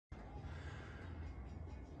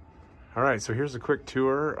All right, so here's a quick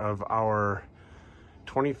tour of our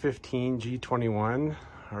 2015 G21,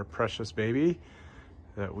 our precious baby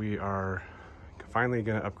that we are finally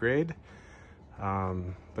going to upgrade.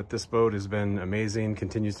 But this boat has been amazing,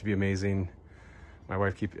 continues to be amazing. My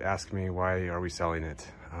wife keeps asking me, why are we selling it?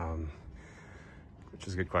 Which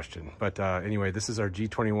is a good question. But anyway, this is our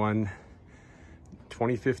G21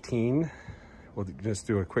 2015. We'll just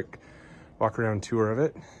do a quick walk around tour of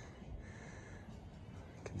it.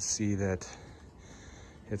 You can see that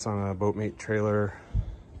it's on a Boatmate trailer,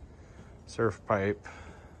 surf pipe,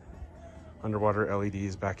 underwater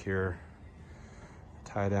LEDs back here,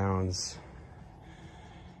 tie downs.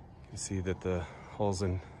 You can see that the hull's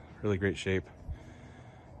in really great shape.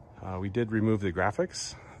 We did remove the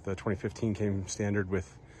graphics. The 2015 came standard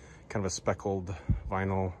with kind of a speckled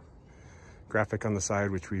vinyl graphic on the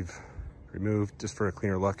side, which we've removed just for a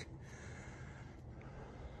cleaner look.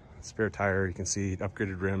 Spare tire, you can see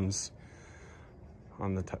upgraded rims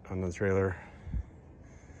on the trailer.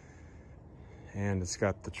 And it's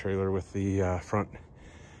got the trailer with the front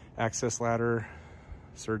access ladder,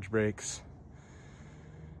 surge brakes,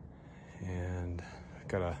 and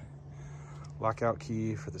got a lockout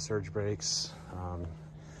key for the surge brakes.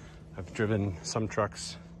 I've driven some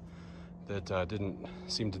trucks that didn't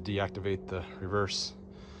seem to deactivate the reverse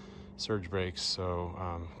surge brakes, so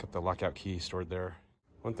got the lockout key stored there.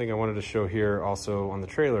 One thing I wanted to show here also on the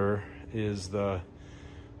trailer is the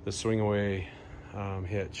swing away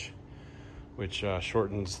hitch, which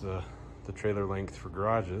shortens the trailer length for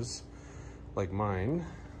garages like mine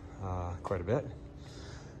quite a bit.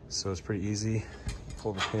 So it's pretty easy.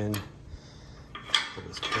 Pull the pin, pull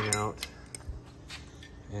this pin out,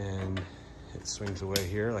 and it swings away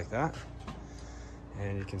here like that.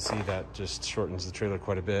 And you can see that just shortens the trailer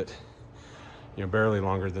quite a bit, you know, barely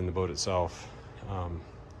longer than the boat itself,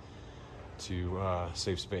 to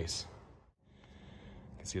save space.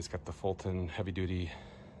 You can see it's got the Fulton heavy duty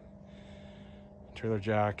trailer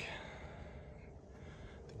jack,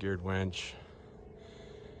 the geared winch,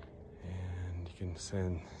 and you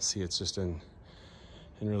can see it's just in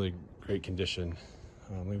really great condition.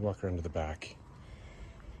 Let me walk around to the back.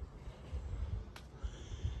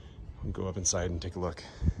 We'll go up inside and take a look.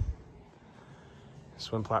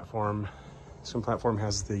 Swim platform. Swim platform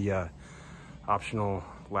has the optional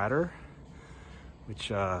ladder, which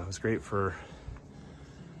was great for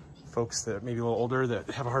folks that may be a little older that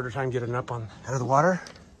have a harder time getting up out of the water.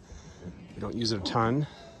 We don't use it a ton.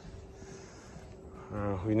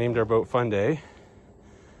 We named our boat Fun Day,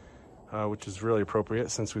 which is really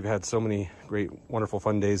appropriate since we've had so many great, wonderful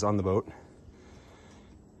fun days on the boat.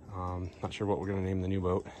 Not sure what we're gonna name the new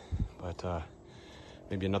boat, but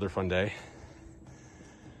maybe another fun day.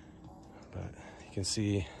 But you can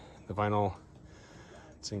see the vinyl,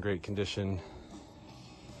 it's in great condition.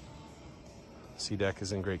 Sea deck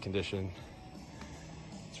is in great condition.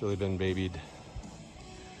 It's really been babied.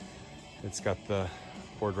 It's got the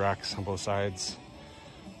board racks on both sides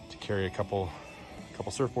to carry a couple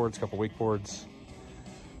surfboards, couple wakeboards.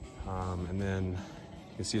 And then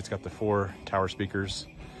you can see it's got the 4 tower speakers.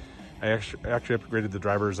 I actually upgraded the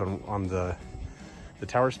drivers on the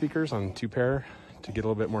tower speakers on 2 pair to get a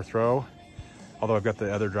little bit more throw. Although I've got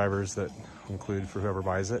the other drivers that I'll include for whoever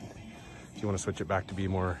buys it, if you want to switch it back to be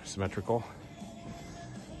more symmetrical.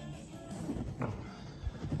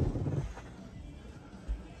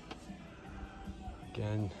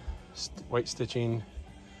 Again, white stitching,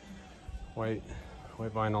 white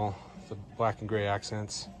vinyl, the black and gray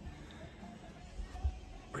accents.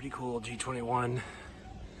 Pretty cool G21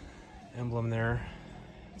 emblem there.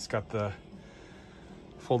 It's got the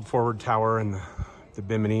fold forward tower and the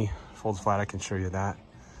Bimini folds flat. I can show you that.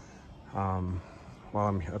 While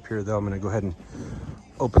I'm up here though, I'm gonna go ahead and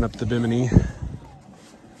open up the Bimini.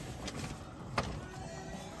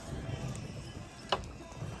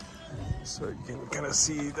 So you can kind of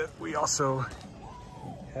see that we also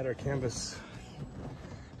had our canvas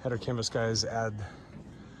guys add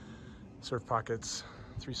surf pockets,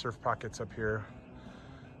 3 surf pockets up here,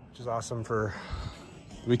 which is awesome for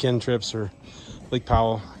weekend trips or Lake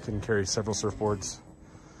Powell. Can carry several surfboards.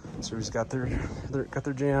 So we've got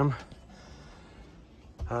their jam.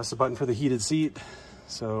 It's a button for the heated seat.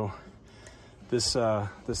 So this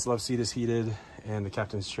Loveseat is heated and the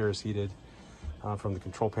captain's chair is heated from the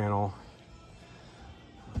control panel.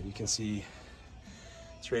 You can see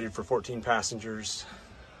it's rated for 14 passengers.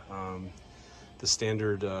 The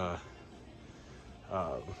standard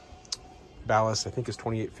ballast, I think, is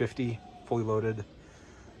 2850, fully loaded.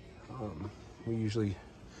 We usually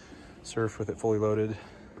surf with it fully loaded,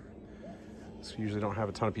 so we usually don't have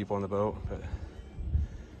a ton of people on the boat, but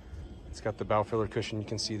It's got the bow filler cushion you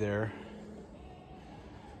can see there.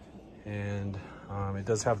 And it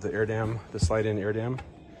does have the air dam, the slide-in air dam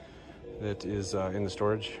that is in the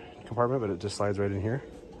storage compartment, but it just slides right in here.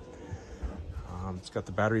 It's got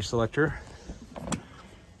the battery selector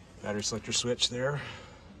switch there.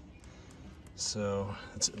 So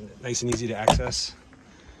it's nice and easy to access.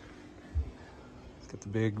 It's got the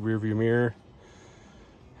big rear view mirror.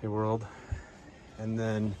 Hey world. And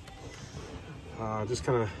then just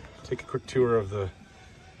kind of take a quick tour of the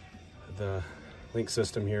link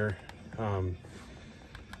system here.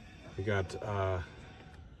 We got all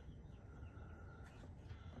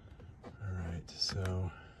right,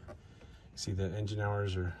 so see the engine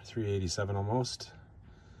hours are 387 almost,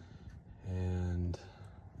 and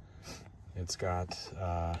it's got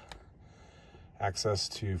access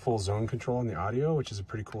to full zone control in the audio, which is a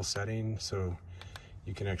pretty cool setting. So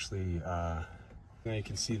you can actually now you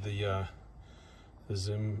can see the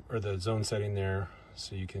zoom or the zone setting there,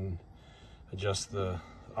 so you can adjust the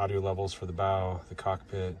audio levels for the bow, the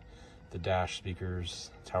cockpit, the dash speakers,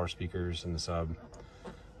 tower speakers, and the sub.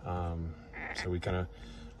 So we kind of, a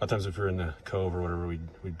lot of times if we're in the cove or whatever,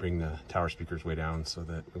 we'd bring the tower speakers way down so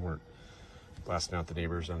that we weren't blasting out the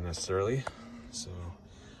neighbors unnecessarily. So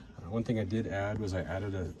one thing I did add was I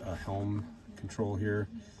added a Helm control here,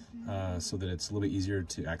 so that it's a little bit easier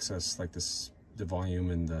to access like the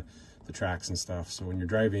volume and the tracks and stuff. So when you're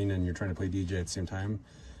driving and you're trying to play DJ at the same time,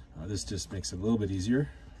 this just makes it a little bit easier.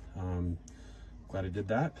 Glad I did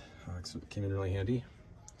that. It came in really handy.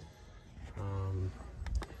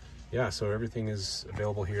 Yeah, so everything is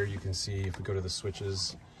available here. You can see, if we go to the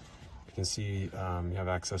switches, you can see you have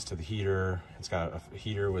access to the heater. It's got a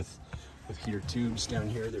heater with heater tubes down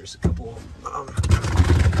here. There's a couple.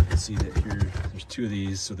 You can see that here, there's two of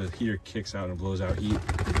these, so the heater kicks out and blows out heat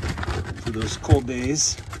for those cold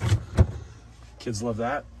days. Kids love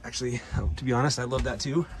that. Actually, to be honest, I love that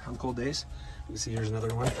too on cold days. You can see here's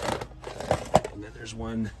another one. And then there's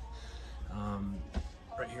one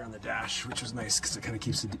right here on the dash, which was nice because it kind of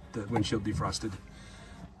keeps the windshield defrosted.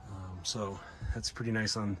 So that's pretty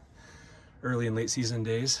nice on early and late season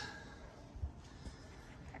days.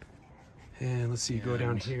 And let's see, go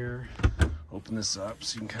down here, open this up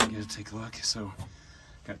so you can kind of take a look. So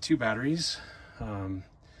got two batteries,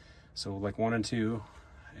 so like 1 and 2,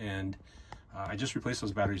 and I just replaced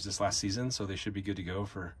those batteries this last season, so they should be good to go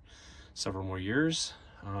for several more years.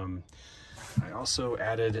 I also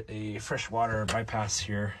added a freshwater bypass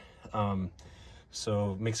here,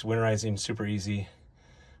 so it makes winterizing super easy,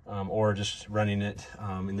 or just running it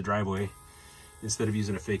in the driveway. Instead of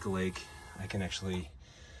using a fake lake, I can actually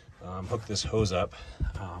hook this hose up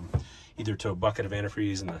either to a bucket of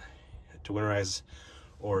antifreeze to winterize,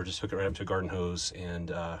 or just hook it right up to a garden hose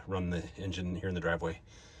and run the engine here in the driveway,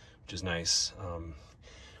 which is nice.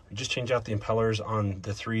 We just changed out the impellers on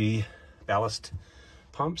the 3 ballast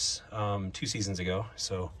pumps 2 seasons ago.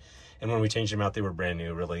 So, and when we changed them out, they were brand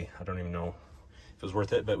new, really. I don't even know if it was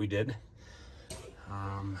worth it, but we did.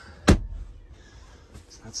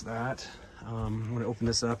 So that's that. I'm going to open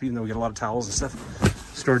this up, even though we got a lot of towels and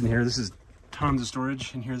stuff stored in here. This is tons of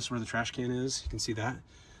storage in here. This is where the trash can is. You can see that.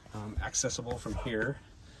 Accessible from here,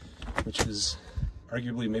 which is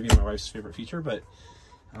arguably maybe my wife's favorite feature, but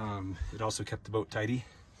it also kept the boat tidy.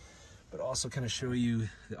 But also kind of show you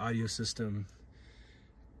the audio system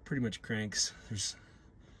pretty much cranks. There's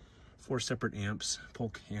 4 separate amps,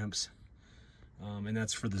 Polk amps, and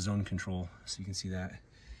that's for the zone control. So you can see that.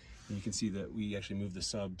 And you can see that we actually moved the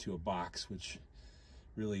sub to a box, which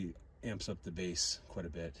really amps up the bass quite a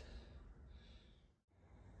bit.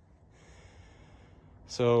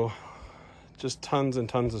 So just tons and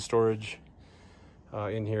tons of storage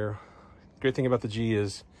in here. Great thing about the G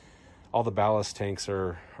is all the ballast tanks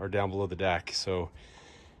are down below the deck. So,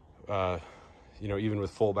 you know, even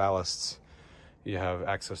with full ballasts, you have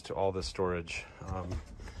access to all this storage.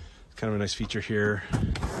 It's kind of a nice feature here.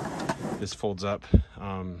 This folds up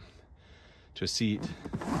to a seat.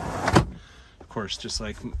 Of course, just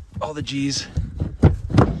like all the Gs,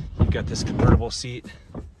 you've got this convertible seat.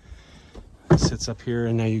 It sits up here,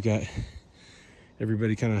 and now you got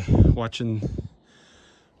everybody kind of watching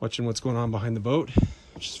what's going on behind the boat,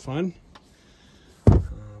 which is fun.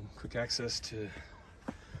 Quick access to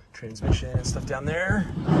transmission and stuff down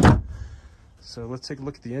there. So let's take a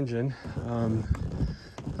look at the engine.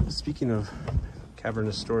 Speaking of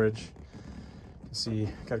cavernous storage, you can see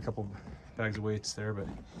got a couple bags of weights there, but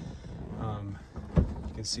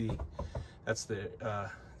you can see that's the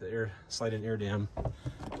slide-in air dam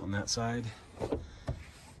on that side. You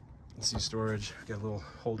can see storage. Got a little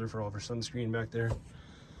holder for all of our sunscreen back there.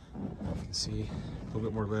 You can see a little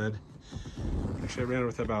bit more lead. Actually, I ran it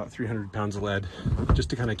with about 300 pounds of lead just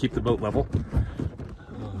to kind of keep the boat level.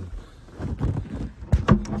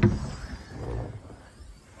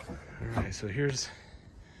 All right, so here's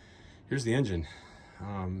the engine.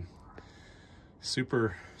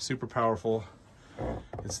 Super powerful.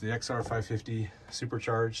 It's the XR550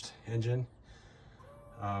 supercharged engine.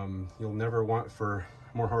 You'll never want for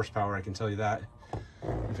more horsepower, I can tell you that.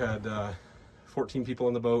 We've had 14 people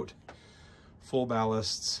on the boat, full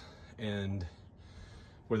ballasts, and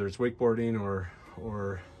whether it's wakeboarding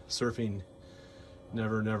or surfing,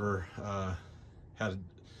 never had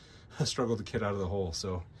a struggle to get out of the hole.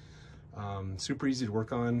 So super easy to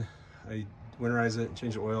work on. I winterize it,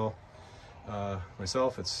 change the oil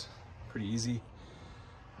myself. It's pretty easy.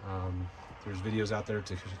 There's videos out there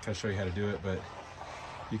to kind of show you how to do it, but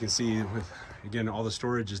you can see with, again, all the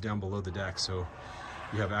storage is down below the deck, so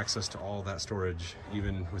you have access to all that storage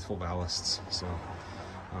even with full ballasts. So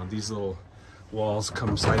these little walls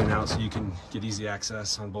come sliding out so you can get easy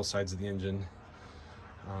access on both sides of the engine,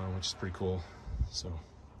 which is pretty cool. So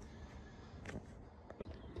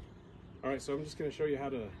all right, so I'm just going to show you how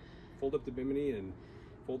to fold up the Bimini and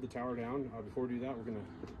fold the tower down. Before we do that, we're going to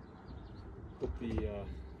put the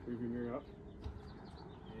rearview mirror up,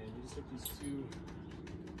 and you just hook these two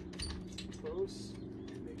close,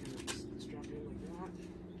 making it just strap in like that.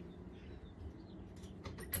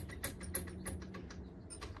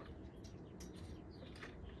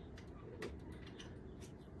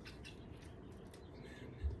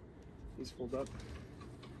 These fold up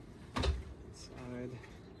side,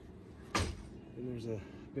 and there's a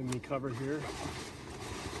Bimini cover here,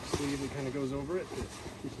 sleeve that kind of goes over it to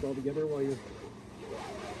keep it all together while you're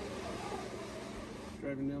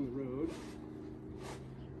driving down the road.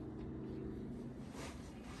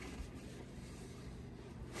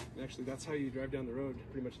 And actually, that's how you drive down the road,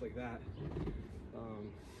 pretty much like that.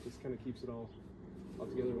 Just kind of keeps it all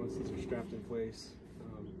together once these are strapped in place.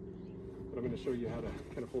 But I'm going to show you how to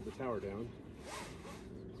kind of fold the tower down.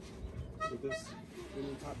 So this, then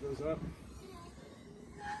the top goes up,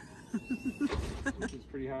 which is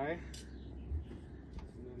pretty high.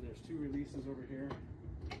 And then there's two releases over here,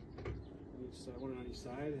 on each side, one on each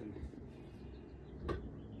side, and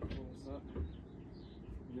pull this up. And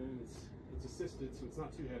then it's assisted, so it's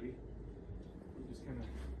not too heavy. You just kind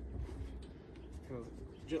of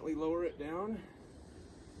gently lower it down.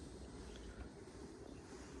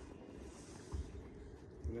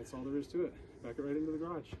 And that's all there is to it. Back it right into the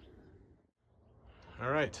garage. All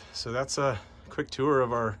right, so that's a quick tour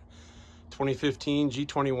of our 2015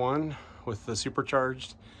 G21 with the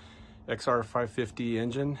supercharged XR550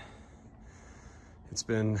 engine.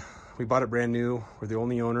 We bought it brand new. We're the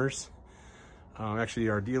only owners. Actually,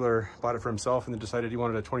 our dealer bought it for himself and then decided he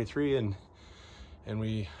wanted a 23, and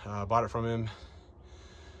we bought it from him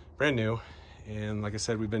brand new. And like I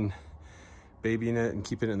said, we've been babying it and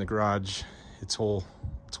keeping it in the garage its whole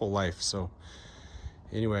life. So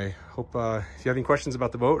anyway, hope if you have any questions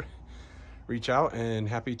about the boat, reach out, and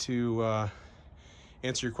happy to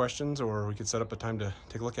answer your questions, or we could set up a time to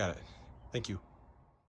take a look at it. Thank you.